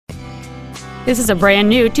This is a brand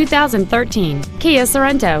new 2013 Kia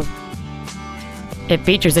Sorento. It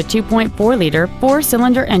features a 2.4-liter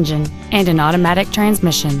four-cylinder engine and an automatic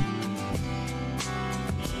transmission.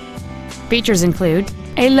 Features include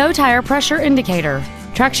a low tire pressure indicator,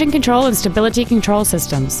 traction control and stability control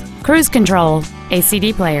systems, cruise control, a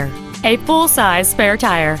CD player, a full-size spare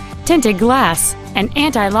tire, tinted glass, an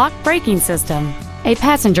anti-lock braking system, a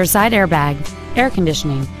passenger side airbag, air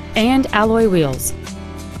conditioning, and alloy wheels.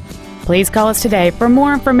 Please call us today for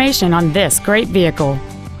more information on this great vehicle.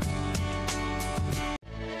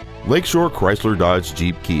 Lakeshore Chrysler Dodge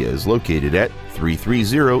Jeep Kia is located at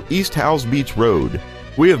 330 East Howze Beach Road.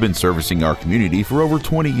 We have been servicing our community for over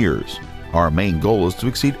 20 years. Our main goal is to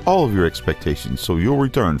exceed all of your expectations so you'll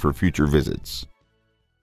return for future visits.